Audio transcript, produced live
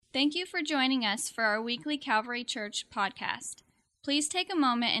Thank you for joining us for our weekly Calvary Church podcast. Please take a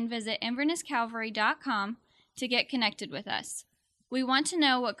moment and visit InvernessCalvary.com to get connected with us. We want to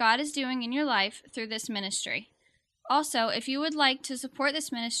know what God is doing in your life through this ministry. Also, if you would like to support this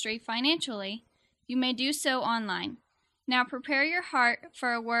ministry financially, you may do so online. Now prepare your heart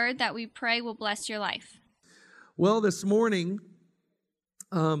for a word that we pray will bless your life. Well, this morning,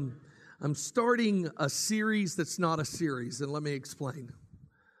 I'm starting a series that's not a series, and let me explain.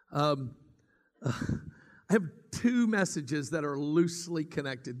 I have two messages that are loosely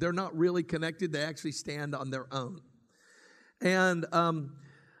connected. They're not really connected. They actually stand on their own. And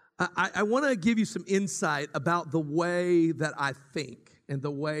I want to give you some insight about the way that I think and the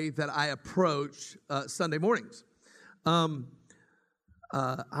way that I approach Sunday mornings. I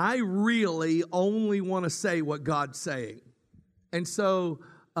really only want to say what God's saying. And so,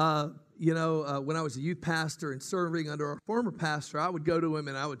 when I was a youth pastor and serving under our former pastor, I would go to him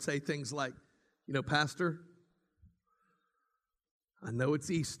and I would say things like, Pastor, I know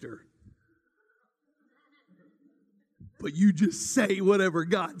it's Easter, but you just say whatever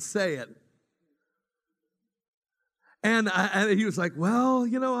God's saying. And he was like, well,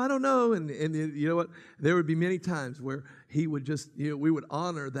 I don't know. And you know what? There would be many times where he would just, we would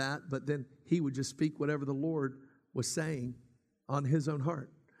honor that, but then he would just speak whatever the Lord was saying on his own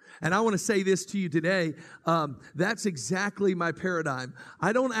heart. And I want to say this to you today. That's exactly my paradigm.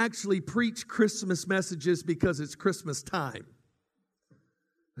 I don't actually preach Christmas messages because it's Christmas time.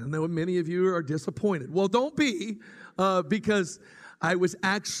 I know many of you are disappointed. Well, don't be, because I was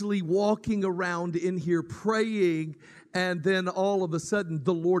actually walking around in here praying, and then all of a sudden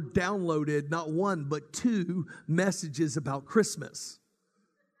the Lord downloaded not one but two messages about Christmas.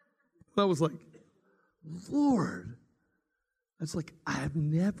 I was like, Lord, I have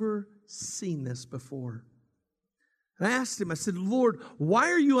never seen this before. And I asked him, I said, Lord,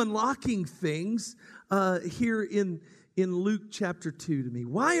 why are you unlocking things here in Luke chapter 2 to me?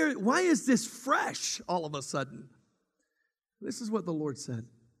 Why is this fresh all of a sudden? This is what the Lord said.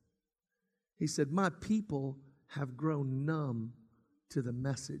 He said, my people have grown numb to the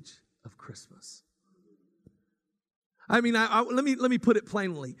message of Christmas. Let me put it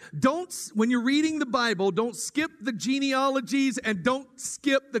plainly. When you're reading the Bible, don't skip the genealogies and don't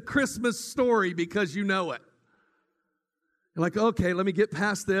skip the Christmas story because you know it. You're like, okay, let me get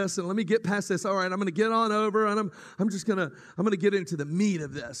past this and let me get past this. All right, I'm going to get on over and I'm going to get into the meat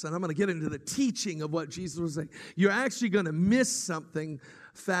of this and I'm going to get into the teaching of what Jesus was saying. You're actually going to miss something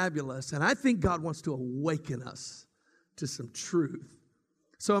fabulous. And I think God wants to awaken us to some truth.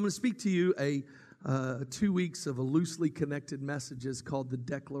 So I'm going to speak to you 2 weeks of a loosely connected messages called the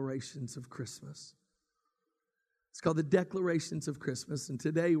Declarations of Christmas. It's called the Declarations of Christmas. And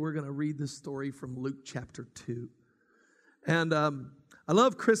today we're going to read the story from Luke chapter 2. And I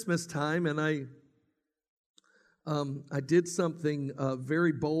love Christmas time, and I did something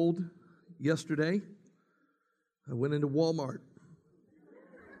very bold yesterday. I went into Walmart.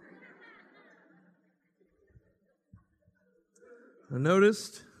 I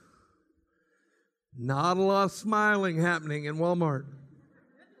noticed not a lot of smiling happening in Walmart.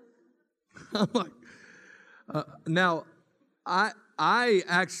 I'm like, now, I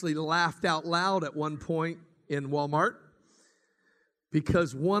actually laughed out loud at one point in Walmart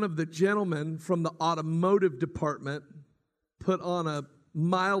because one of the gentlemen from the automotive department put on a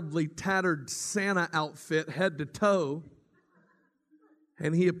mildly tattered Santa outfit head to toe,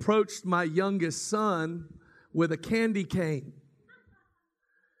 and he approached my youngest son with a candy cane.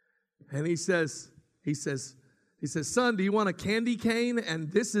 And he says, son, do you want a candy cane? And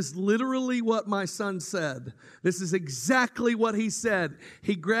this is literally what my son said. This is exactly what he said.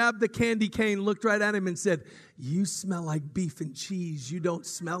 He grabbed the candy cane, looked right at him and said, you smell like beef and cheese. You don't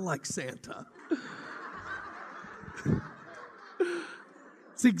smell like Santa.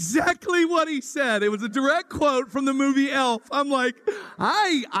 It's exactly what he said. It was a direct quote from the movie Elf. I'm like,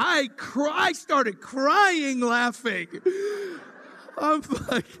 I started crying laughing. I'm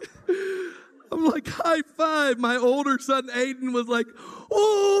like, high five. My older son, Aiden, was like,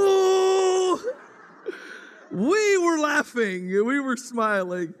 oh! We were laughing. We were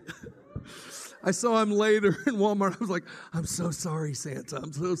smiling. I saw him later in Walmart. I was like, I'm so sorry, Santa.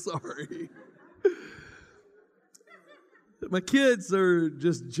 I'm so sorry. My kids are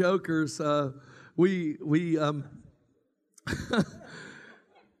just jokers. I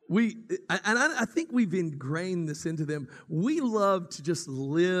think we've ingrained this into them. We love to just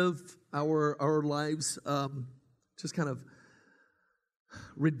live our lives, just kind of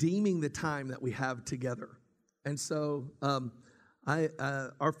redeeming the time that we have together. And so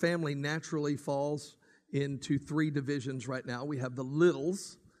our family naturally falls into three divisions right now. We have the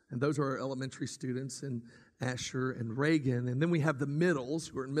littles, And those are our elementary students, and Asher and Reagan. And then we have the middles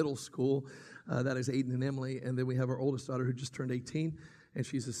who are in middle school. That is Aiden and Emily. And then we have our oldest daughter who just turned 18, and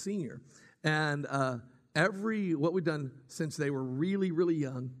she's a senior. And what we've done since they were really, really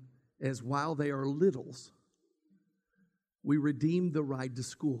young is while they are littles, we redeem the ride to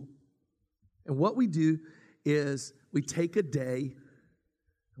school. And what we do is we take a day,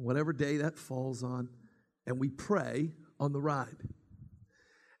 whatever day that falls on, and we pray on the ride.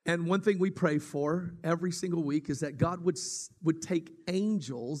 And one thing we pray for every single week is that God would take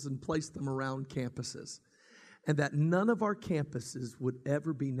angels and place them around campuses, and that none of our campuses would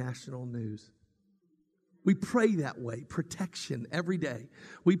ever be national news. We pray that way, protection every day.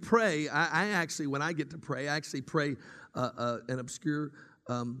 We pray, I actually, when I get to pray, I actually pray an obscure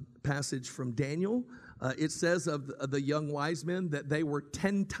passage from Daniel. It says of the young wise men that they were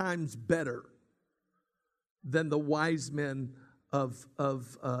 10 times better than the wise men of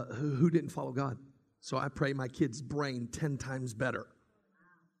who didn't follow God. So I pray my kid's brain 10 times better.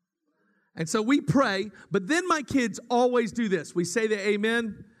 And so we pray, but then my kids always do this. We say the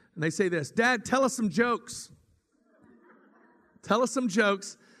amen, and they say this, Dad, tell us some jokes. Tell us some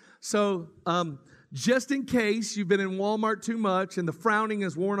jokes. So just in case you've been in Walmart too much and the frowning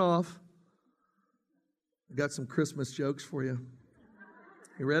has worn off, I got some Christmas jokes for you.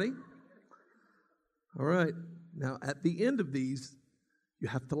 You ready? All right. Now, at the end of these, you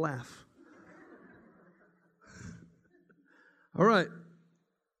have to laugh. All right.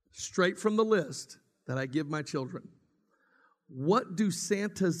 Straight from the list that I give my children. What do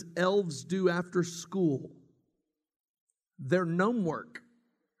Santa's elves do after school? Their gnome work.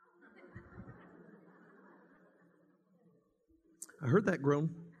 I heard that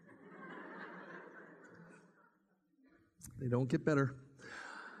groan. They don't get better.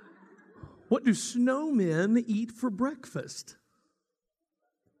 What do snowmen eat for breakfast?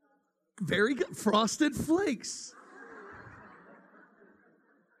 Very good. Frosted Flakes.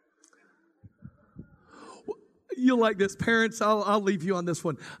 You'll like this. Parents, I'll leave you on this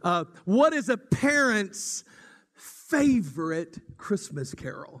one. What is a parent's favorite Christmas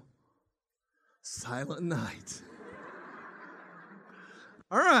carol? Silent Night.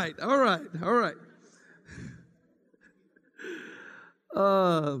 All right.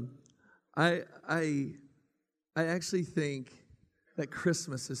 I actually think that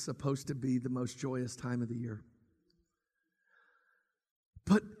Christmas is supposed to be the most joyous time of the year.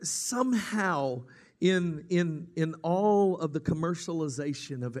 But somehow in all of the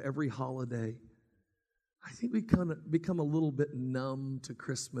commercialization of every holiday, I think we kind of become a little bit numb to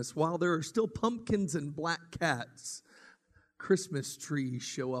Christmas. While there are still pumpkins and black cats, Christmas trees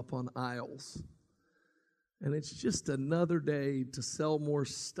show up on aisles. And it's just another day to sell more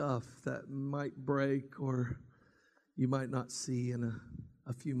stuff that might break or you might not see in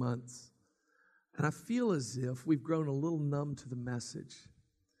a few months. And I feel as if we've grown a little numb to the message.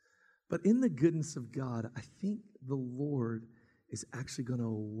 But in the goodness of God, I think the Lord is actually going to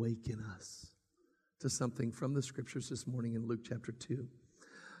awaken us to something from the scriptures this morning in Luke chapter 2.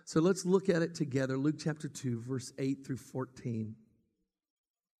 So let's look at it together. Luke chapter 2, verse 8 through 14.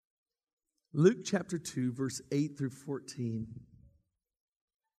 Luke chapter 2, verse 8 through 14.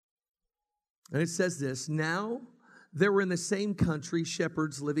 And it says this, Now there were in the same country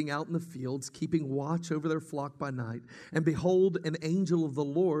shepherds living out in the fields, keeping watch over their flock by night. And behold, an angel of the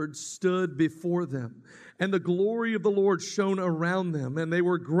Lord stood before them. And the glory of the Lord shone around them, and they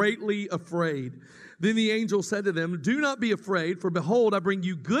were greatly afraid. Then the angel said to them, Do not be afraid, for behold, I bring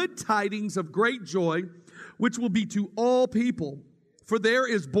you good tidings of great joy, which will be to all people. For there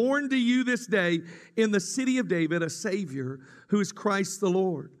is born to you this day in the city of David a Savior, who is Christ the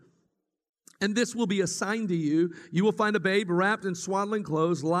Lord. And this will be a sign to you. You will find a babe wrapped in swaddling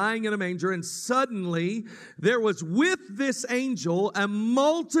clothes, lying in a manger. And suddenly there was with this angel a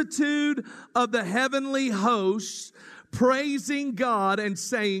multitude of the heavenly hosts, praising God and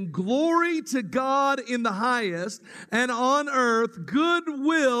saying, Glory to God in the highest, and on earth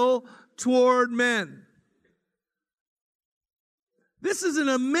goodwill toward men. This is an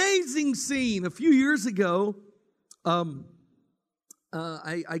amazing scene. A few years ago,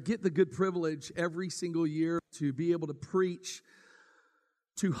 I get the good privilege every single year to be able to preach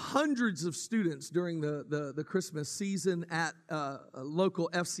to hundreds of students during the Christmas season at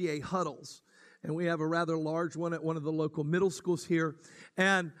local FCA huddles. And we have a rather large one at one of the local middle schools here.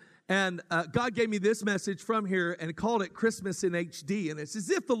 And God gave me this message from here and called it Christmas in HD. And it's as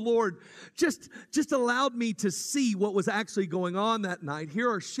if the Lord just allowed me to see what was actually going on that night. Here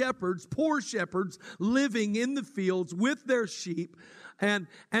are shepherds, poor shepherds, living in the fields with their sheep. And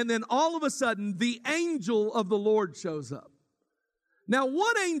then all of a sudden, the angel of the Lord shows up. Now,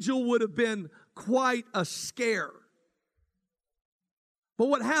 one angel would have been quite a scare. But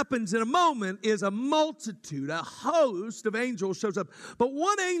what happens in a moment is a multitude, a host of angels shows up. But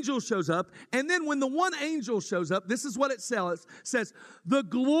one angel shows up, and then when the one angel shows up, this is what it says, the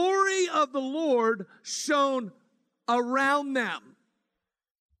glory of the Lord shone around them.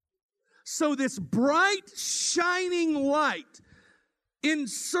 So this bright, shining light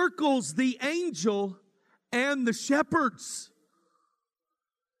encircles the angel and the shepherds.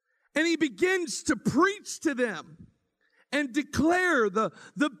 And he begins to preach to them and declare the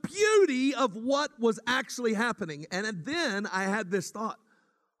beauty of what was actually happening. And then I had this thought,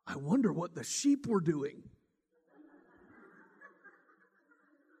 I wonder what the sheep were doing.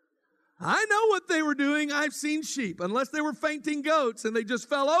 I know what they were doing. I've seen sheep. Unless they were fainting goats and they just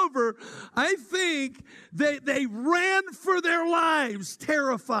fell over, I think they ran for their lives,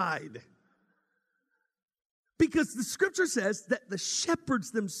 terrified. Because the scripture says that the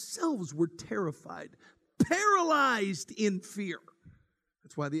shepherds themselves were terrified, paralyzed in fear.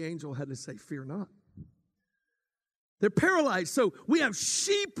 That's why the angel had to say, fear not. They're paralyzed. So we have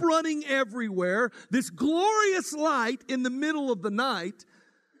sheep running everywhere, this glorious light in the middle of the night,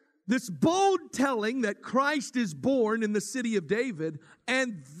 this bold telling that Christ is born in the city of David,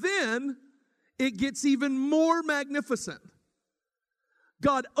 and then it gets even more magnificent.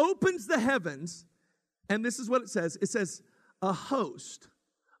 God opens the heavens, and this is what it says. It says, a host,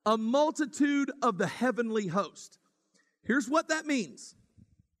 a multitude of the heavenly host. Here's what that means.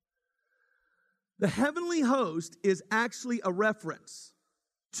 The heavenly host is actually a reference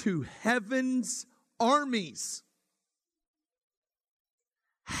to heaven's armies.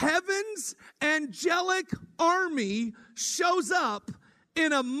 Heaven's angelic army shows up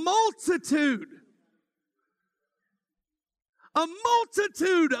in a multitude. A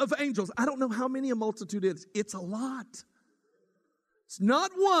multitude of angels. I don't know how many a multitude is. It's a lot. It's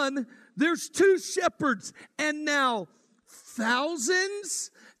not one. There's two shepherds. And now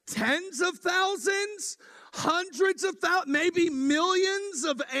thousands, tens of thousands, hundreds of thousands, maybe millions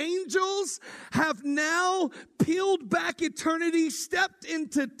of angels have now peeled back eternity, stepped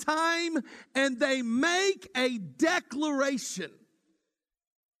into time, and they make a declaration.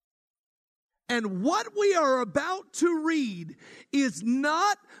 And what we are about to read is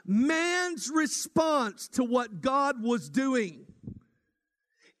not man's response to what God was doing.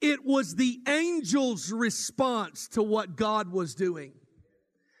 It was the angel's response to what God was doing.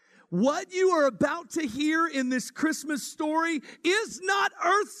 What you are about to hear in this Christmas story is not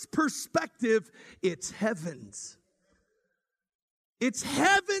earth's perspective, it's heaven's. It's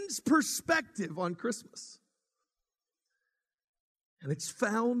heaven's perspective on Christmas. And it's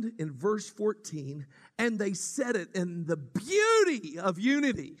found in verse 14, and they said it in the beauty of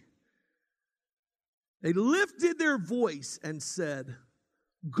unity. They lifted their voice and said,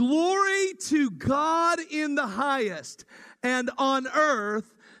 glory to God in the highest, and on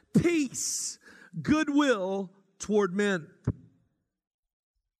earth peace, goodwill toward men.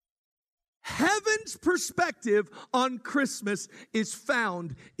 Heaven's perspective on Christmas is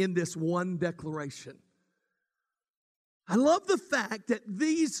found in this one declaration. I love the fact that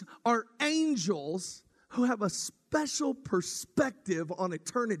these are angels who have a special perspective on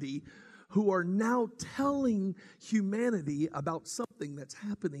eternity, who are now telling humanity about something that's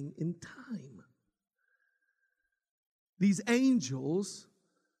happening in time. These angels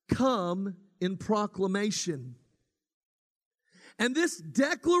come in proclamation. And this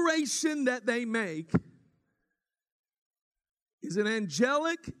declaration that they make is an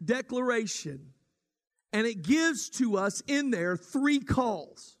angelic declaration. And it gives to us in there 3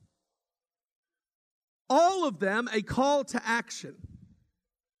 calls. All of them a call to action.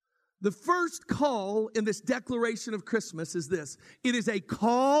 The first call in this declaration of Christmas is this. It is a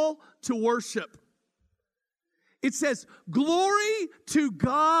call to worship. It says, glory to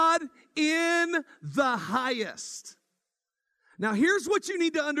God in the highest. Now here's what you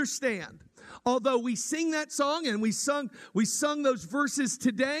need to understand. Although we sing that song and we sung those verses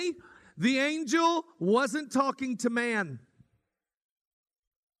today, the angel wasn't talking to man.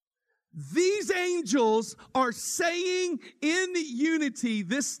 These angels are saying in unity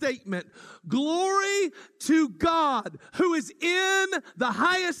this statement, glory to God who is in the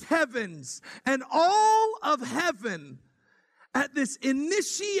highest heavens, and all of heaven at this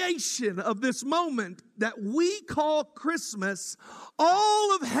initiation of this moment that we call Christmas,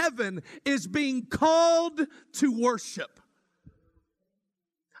 all of heaven is being called to worship.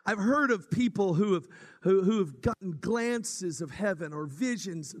 I've heard of people who have gotten glances of heaven or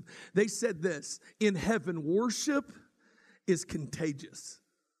visions. They said this, in heaven, worship is contagious.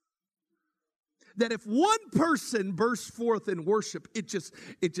 that if one person bursts forth in worship, it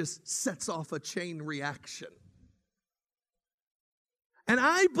just sets off a chain reaction. And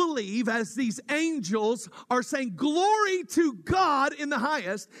I believe as these angels are saying, glory to God in the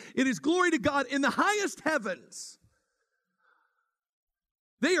highest, it is glory to God in the highest heavens.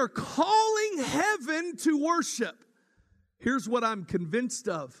 They are calling heaven to worship. Here's what I'm convinced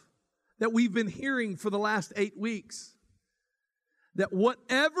of, that we've been hearing for the last 8 weeks. That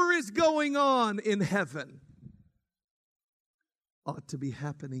whatever is going on in heaven ought to be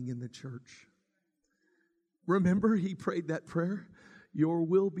happening in the church. Remember, he prayed that prayer, your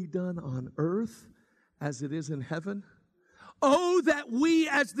will be done on earth as it is in heaven. Oh, that we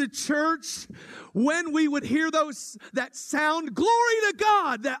as the church, when we would hear that sound, glory to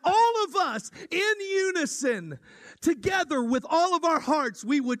God, that all of us in unison, together with all of our hearts,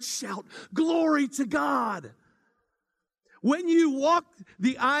 we would shout, glory to God. When you walk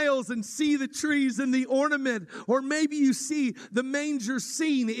the aisles and see the trees and the ornament, or maybe you see the manger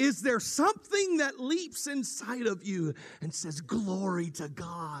scene, is there something that leaps inside of you and says, glory to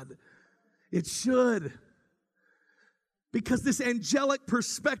God? It should. Because this angelic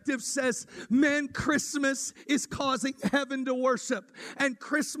perspective says, man, Christmas is causing heaven to worship. And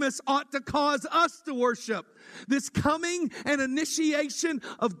Christmas ought to cause us to worship. This coming and initiation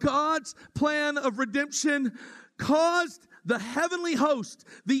of God's plan of redemption caused the heavenly host,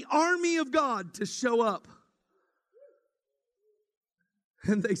 the army of God, to show up.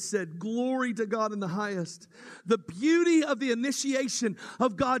 And they said, glory to God in the highest. The beauty of the initiation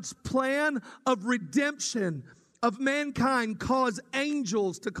of God's plan of redemption of mankind caused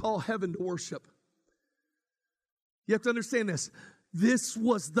angels to call heaven to worship. You have to understand this. This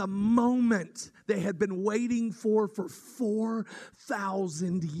was the moment they had been waiting for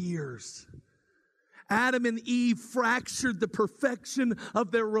 4,000 years. Adam and Eve fractured the perfection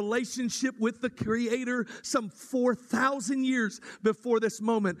of their relationship with the Creator some 4,000 years before this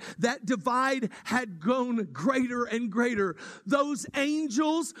moment. That divide had grown greater and greater. Those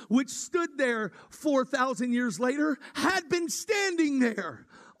angels which stood there 4,000 years later had been standing there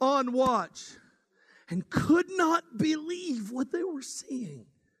on watch and could not believe what they were seeing.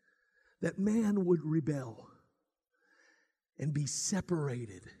 That man would rebel and be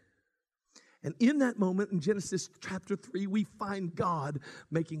separated. And in that moment, in Genesis chapter 3, we find God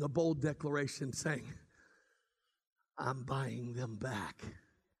making a bold declaration saying, I'm buying them back.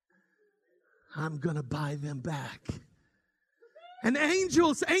 I'm going to buy them back. And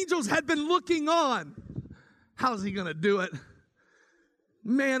angels had been looking on. How's he going to do it?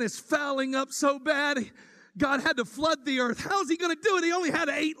 Man is fouling up so bad, God had to flood the earth. How's he going to do it? He only had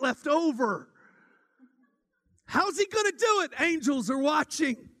 8 left over. How's he going to do it? Angels are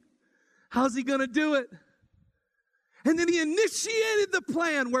watching. How's he going to do it? And then he initiated the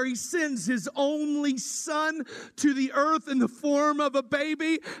plan where he sends his only son to the earth in the form of a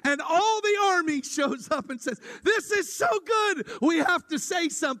baby. And all the army shows up and says, this is so good, we have to say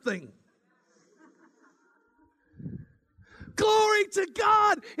something. Glory to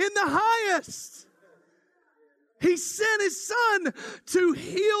God in the highest. He sent his son to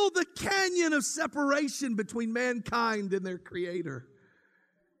heal the canyon of separation between mankind and their Creator.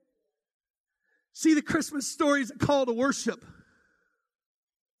 See, the Christmas story is a call to worship.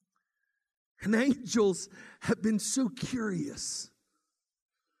 And angels have been so curious.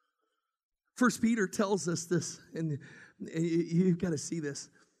 1 Peter tells us this, and you've got to see this.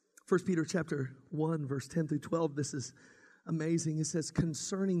 1 Peter chapter 1, verse 10 through 12, this is amazing. It says,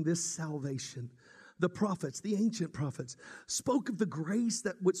 concerning this salvation, the prophets, the ancient prophets, spoke of the grace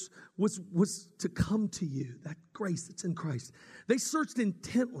that was to come to you, that grace that's in Christ. They searched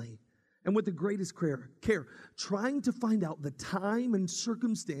intently and with the greatest care, trying to find out the time and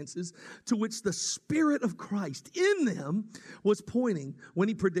circumstances to which the Spirit of Christ in them was pointing when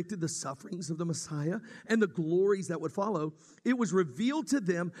he predicted the sufferings of the Messiah and the glories that would follow. It was revealed to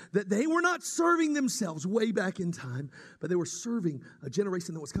them that they were not serving themselves way back in time, but they were serving a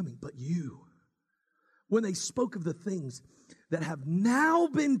generation that was coming. But you, when they spoke of the things that have now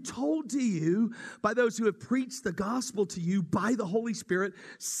been told to you by those who have preached the gospel to you by the Holy Spirit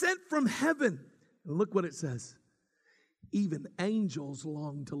sent from heaven. And look what it says. Even angels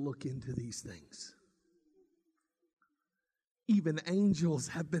long to look into these things. Even angels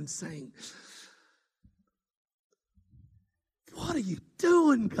have been saying, what are you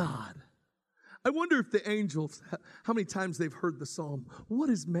doing, God? I wonder if the angels, how many times they've heard the psalm, what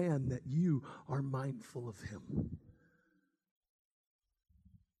is man that you are mindful of him?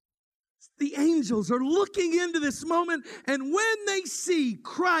 The angels are looking into this moment, and when they see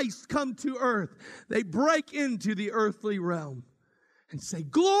Christ come to earth, they break into the earthly realm and say,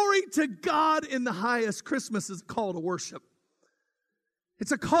 glory to God in the highest. Christmas is a call to worship.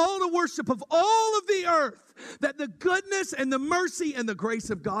 It's a call to worship of all of the earth, that the goodness and the mercy and the grace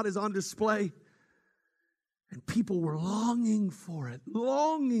of God is on display. And people were longing for it,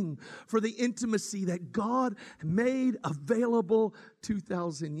 longing for the intimacy that God made available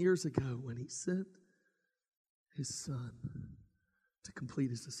 2,000 years ago when He sent His Son to complete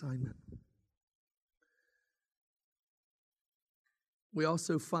His assignment. We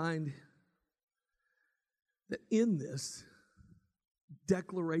also find that in this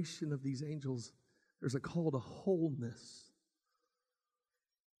declaration of these angels, there's a call to wholeness.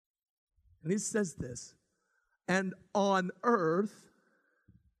 And it says this, and on earth,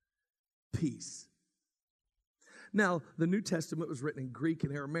 peace. Now, the New Testament was written in Greek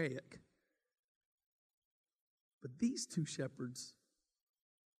and Aramaic. But these two shepherds,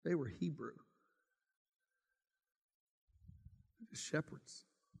 they were Hebrew. Shepherds.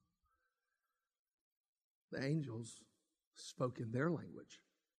 The angels spoke in their language.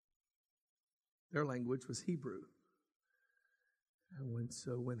 Their language was Hebrew. And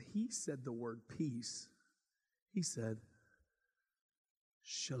when He said the word peace, He said,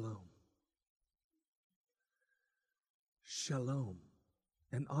 shalom. Shalom.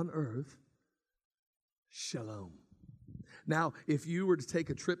 And on earth, shalom. Now, if you were to take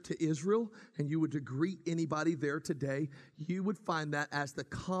a trip to Israel and you were to greet anybody there today, you would find that as the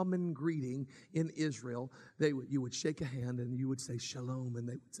common greeting in Israel. You would shake a hand and you would say shalom, and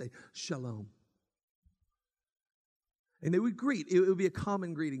they would say shalom. And they would greet. It would be a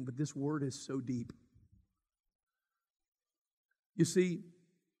common greeting, but this word is so deep. You see,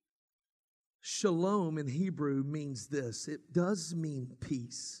 shalom in Hebrew means this. It does mean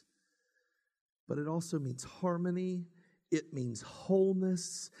peace, but it also means harmony. It means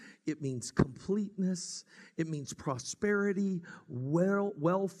wholeness. It means completeness. It means prosperity,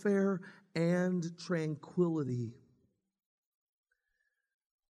 welfare, and tranquility.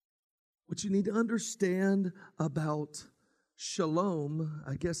 What you need to understand about shalom,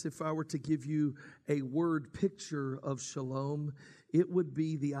 I guess if I were to give you a word picture of shalom, it would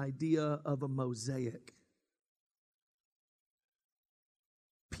be the idea of a mosaic.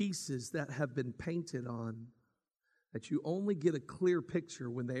 Pieces that have been painted on, that you only get a clear picture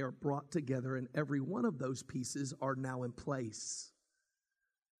when they are brought together, and every one of those pieces are now in place.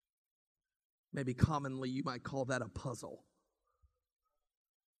 Maybe commonly you might call that a puzzle.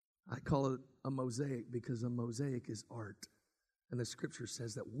 I call it a mosaic because a mosaic is art. And the scripture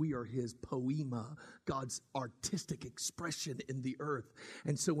says that we are His poema, God's artistic expression in the earth.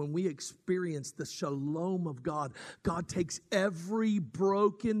 And so when we experience the shalom of God, God takes every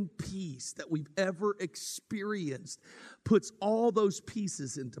broken piece that we've ever experienced, puts all those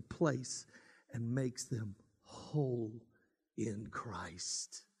pieces into place, and makes them whole in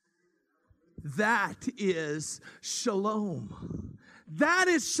Christ. That is shalom. That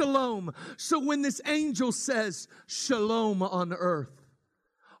is shalom. So when this angel says shalom on earth,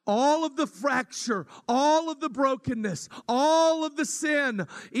 all of the fracture, all of the brokenness, all of the sin,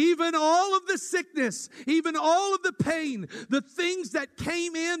 even all of the sickness, even all of the pain, the things that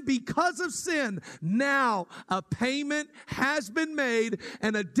came in because of sin, now a payment has been made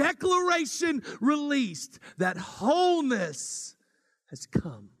and a declaration released that wholeness has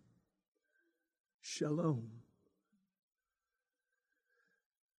come. Shalom.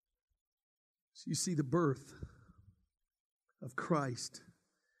 So you see, the birth of Christ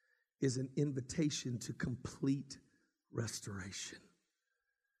is an invitation to complete restoration.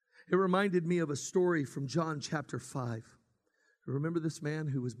 It reminded me of a story from John chapter 5. Remember this man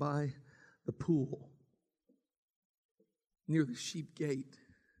who was by the pool near the sheep gate?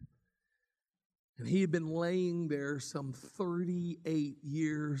 And he had been laying there some 38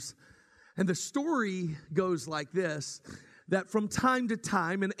 years. And the story goes like this, that from time to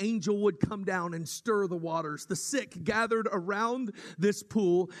time an angel would come down and stir the waters. The sick gathered around this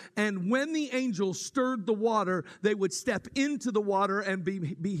pool, and when the angel stirred the water, they would step into the water and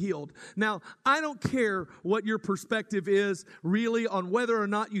be healed. Now, I don't care what your perspective is really on whether or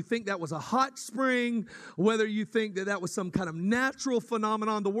not you think that was a hot spring, whether you think that that was some kind of natural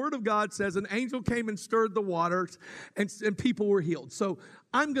phenomenon. The Word of God says an angel came and stirred the waters, and people were healed. So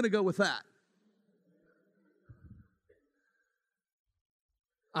I'm going to go with that.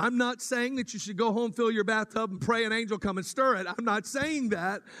 I'm not saying that you should go home, fill your bathtub, and pray an angel come and stir it. I'm not saying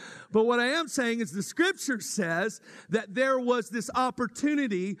that. But what I am saying is the scripture says that there was this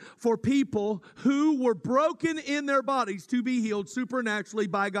opportunity for people who were broken in their bodies to be healed supernaturally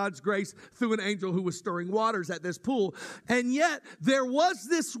by God's grace through an angel who was stirring waters at this pool. And yet there was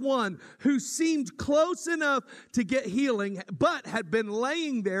this one who seemed close enough to get healing, but had been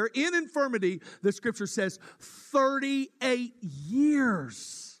laying there in infirmity, the scripture says, 38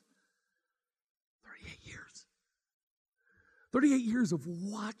 years. 38 years of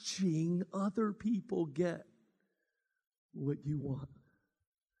watching other people get what you want.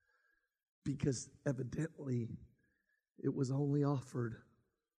 Because evidently, it was only offered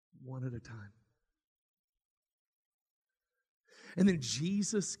one at a time. And then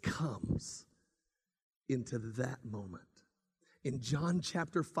Jesus comes into that moment. In John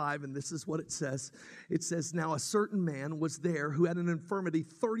chapter 5, and this is what it says. It says, now a certain man was there who had an infirmity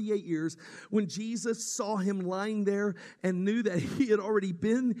 38 years. When Jesus saw him lying there and knew that he had already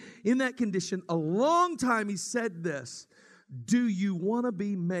been in that condition a long time, he said this, do you want to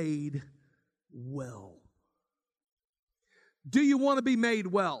be made well? Do you want to be made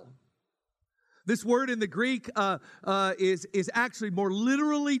well? This word in the Greek is actually more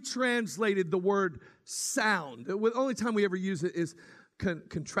literally translated the word sound. The only time we ever use it is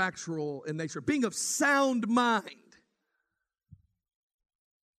contractual in nature. Being of sound mind.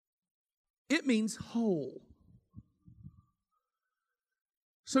 It means whole.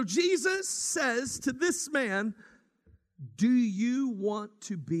 So Jesus says to this man, do you want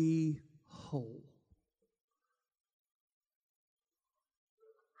to be whole?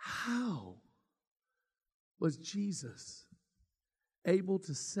 How was Jesus able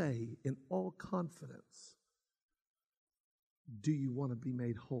to say in all confidence, do you want to be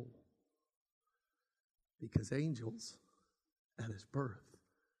made whole? Because angels at his birth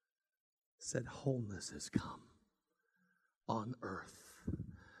said wholeness has come on earth.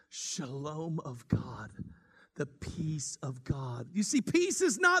 Shalom of God, the peace of God. You see, peace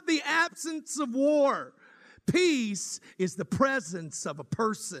is not the absence of war. Peace is the presence of a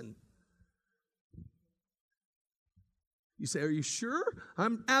person. You say, are you sure?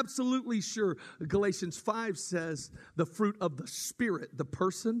 I'm absolutely sure. Galatians 5 says the fruit of the Spirit, the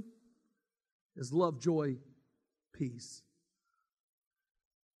person, is love, joy, peace.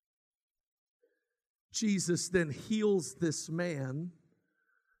 Jesus then heals this man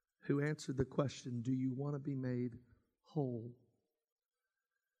who answered the question, do you want to be made whole?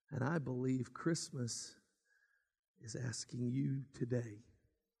 And I believe Christmas is asking you today,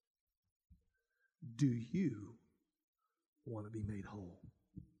 do you want to be made whole?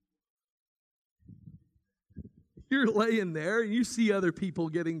 You're laying there and you see other people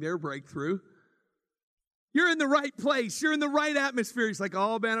getting their breakthrough. You're in the right place. You're in the right atmosphere. It's like,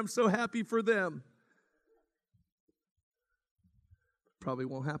 oh man, I'm so happy for them. Probably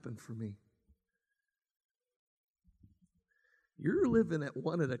won't happen for me. You're living at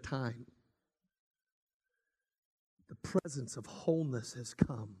one at a time. The presence of wholeness has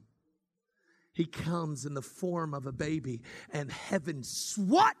come. He comes in the form of a baby, and heaven's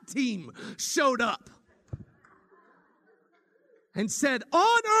SWAT team showed up and said,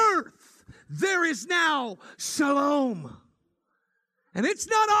 on earth there is now shalom. And it's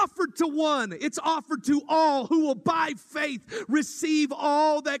not offered to one, it's offered to all who will by faith receive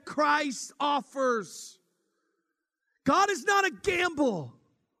all that Christ offers. God is not a gamble.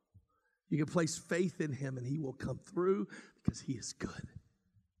 You can place faith in him and he will come through because he is good.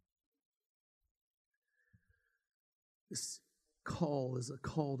 This call is a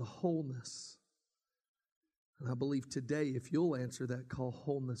call to wholeness. And I believe today, if you'll answer that call,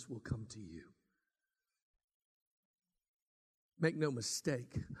 wholeness will come to you. Make no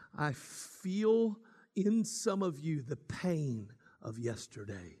mistake, I feel in some of you the pain of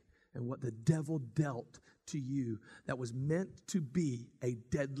yesterday and what the devil dealt to you that was meant to be a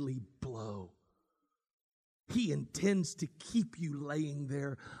deadly blow. He intends to keep you laying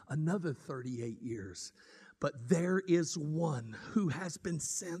there another 38 years. But there is one who has been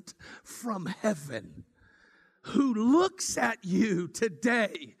sent from heaven who looks at you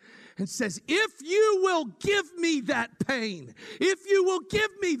today and says, if you will give me that pain, if you will give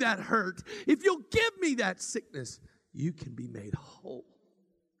me that hurt, if you'll give me that sickness, you can be made whole.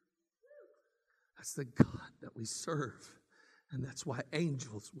 That's the God that we serve. And that's why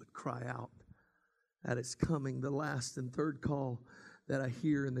angels would cry out at its coming. The last and third call that I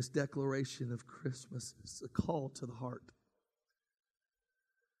hear in this declaration of Christmas is a call to the heart.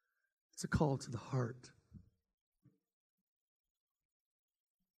 It's a call to the heart.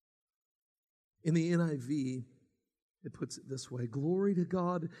 In the NIV, It puts it this way: glory to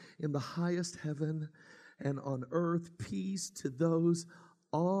God in the highest heaven, and on earth peace to those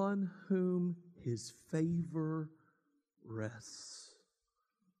on whom his favor rests.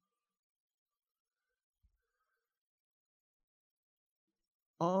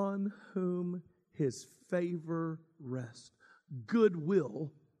 On whom his favor rests.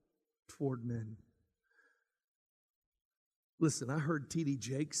 Goodwill toward men. Listen, I heard T.D.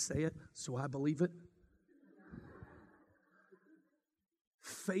 Jakes say it, so I believe it.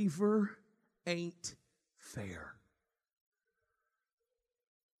 Favor ain't fair.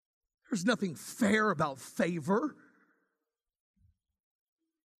 There's nothing fair about favor.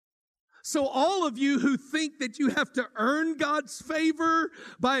 So all of you who think that you have to earn God's favor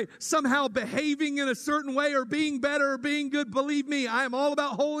by somehow behaving in a certain way or being better or being good, believe me, I am all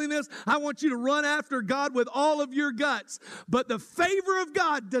about holiness. I want you to run after God with all of your guts. But the favor of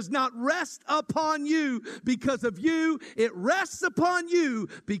God does not rest upon you because of you. It rests upon you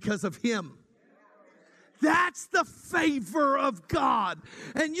because of Him. That's the favor of God.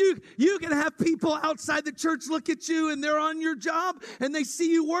 And you can have people outside the church look at you and they're on your job and they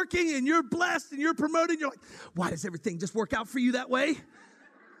see you working and you're blessed and you're promoted. You're like, why does everything just work out for you that way?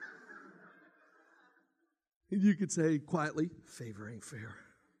 And you could say quietly, favor ain't fair.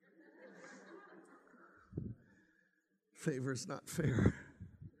 Favor is not fair.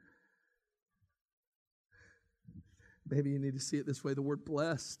 Maybe you need to see it this way. The word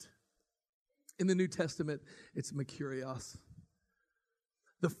blessed in the New Testament, it's makarios.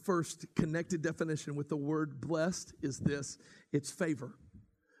 The first connected definition with the word blessed is this: it's favor.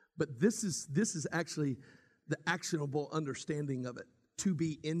 But this is actually the actionable understanding of it: to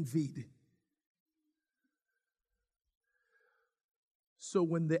be envied. So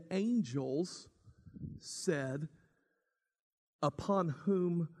when the angels said, upon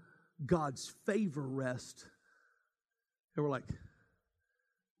whom God's favor rests, they were like,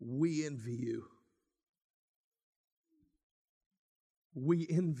 we envy you. We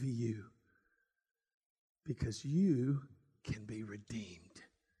envy you because you can be redeemed,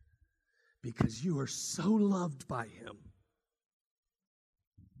 because you are so loved by Him.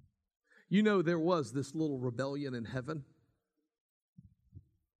 You know, there was this little rebellion in heaven.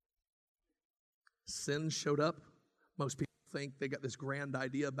 Sin showed up. Most people think they got this grand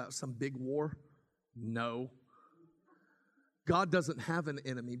idea about some big war. No. God doesn't have an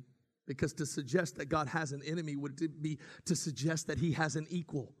enemy, because to suggest that God has an enemy would be to suggest that He has an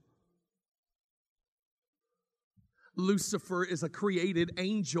equal. Lucifer is a created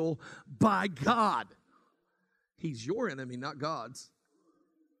angel by God. He's your enemy, not God's.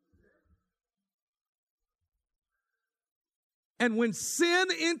 And when sin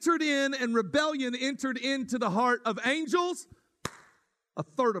entered in and rebellion entered into the heart of angels, a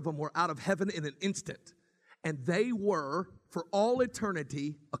third of them were out of heaven in an instant. And they were, for all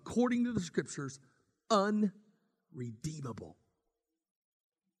eternity, according to the Scriptures, unredeemable.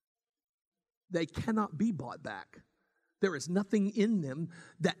 They cannot be bought back. There is nothing in them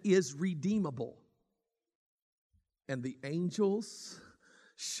that is redeemable. And the angels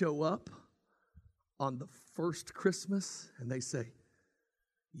show up on the first Christmas and they say,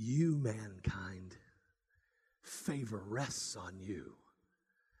 you, mankind, favor rests on you.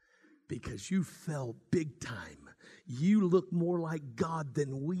 Because you fell big time. You look more like God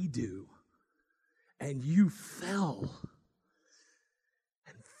than we do. And you fell.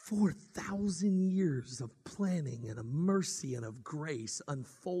 And 4,000 years of planning and of mercy and of grace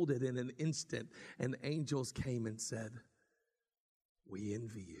unfolded in an instant. And angels came and said, we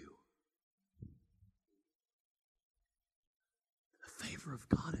envy you. The favor of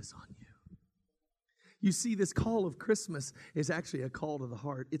God is on you. You see, this call of Christmas is actually a call to the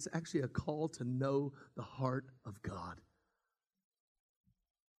heart. It's actually a call to know the heart of God.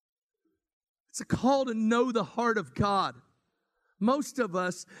 It's a call to know the heart of God. Most of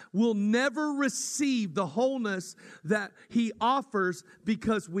us will never receive the wholeness that He offers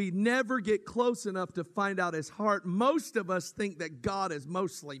because we never get close enough to find out His heart. Most of us think that God is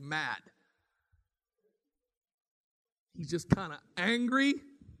mostly mad. He's just kind of angry,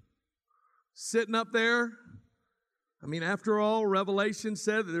 sitting up there. I mean, after all, Revelation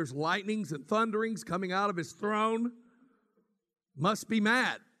said that there's lightnings and thunderings coming out of His throne. Must be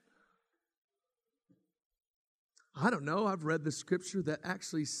mad. I don't know. I've read the scripture that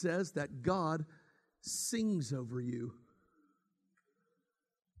actually says that God sings over you.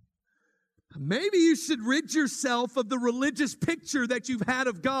 Maybe you should rid yourself of the religious picture that you've had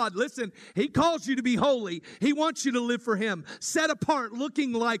of God. Listen, He calls you to be holy. He wants you to live for Him, set apart,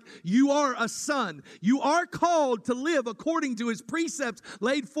 looking like you are a son. You are called to live according to His precepts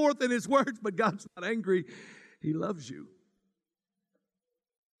laid forth in His words, but God's not angry. He loves you.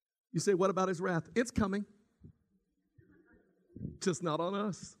 You say, what about his wrath? It's coming. Just not on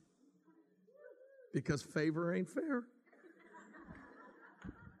us. Because favor ain't fair.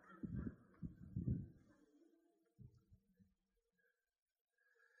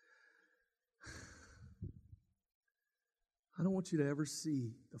 I don't want you to ever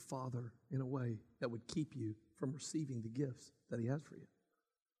see the Father in a way that would keep you from receiving the gifts that he has for you.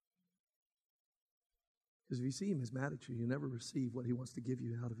 Because if you see him as mad at you, you never receive what he wants to give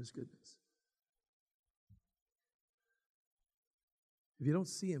you out of his goodness. If you don't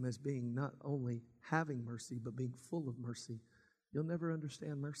see him as being not only having mercy, but being full of mercy, you'll never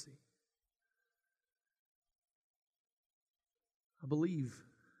understand mercy. I believe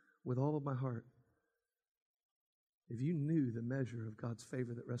with all of my heart, if you knew the measure of God's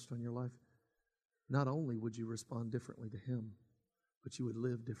favor that rests on your life, not only would you respond differently to him, but you would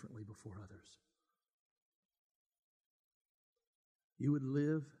live differently before others. You would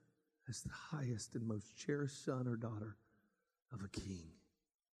live as the highest and most cherished son or daughter of a king.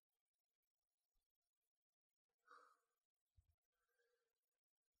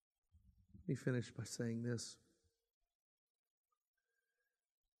 Let me finish by saying this.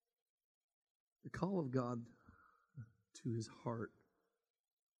 The call of God to his heart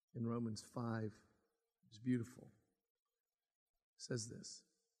in Romans 5 is beautiful. It says this: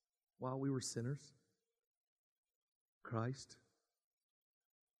 while we were sinners, Christ,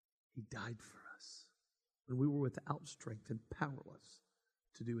 he died for us when we were without strength and powerless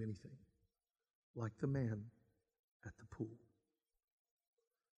to do anything, like the man at the pool.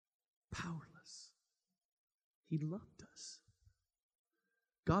 Powerless. He loved us.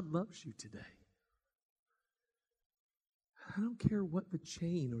 God loves you today. I don't care what the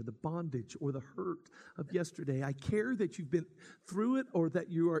chain or the bondage or the hurt of yesterday. I care that you've been through it or that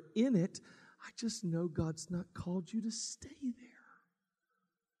you are in it. I just know God's not called you to stay there.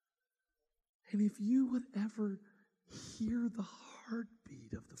 And if you would ever hear the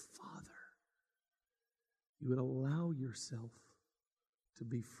heartbeat of the Father, you would allow yourself to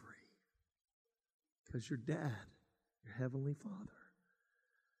be free. Because your dad, your heavenly Father,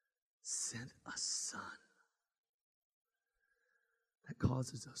 sent a son that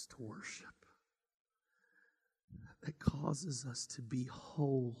causes us to worship, that causes us to be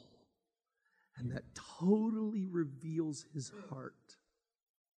whole, and that totally reveals his heart.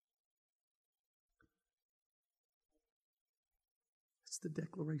 It's the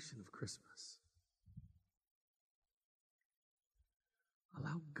declaration of Christmas.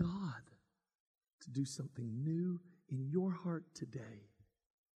 Allow God to do something new in your heart today.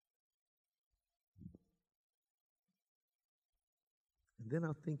 And then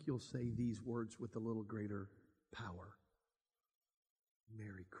I think you'll say these words with a little greater power.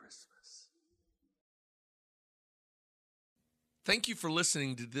 Merry Christmas. Thank you for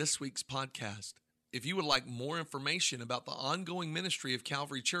listening to this week's podcast. If you would like more information about the ongoing ministry of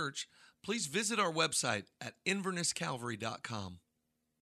Calvary Church, please visit our website at invernesscalvary.com.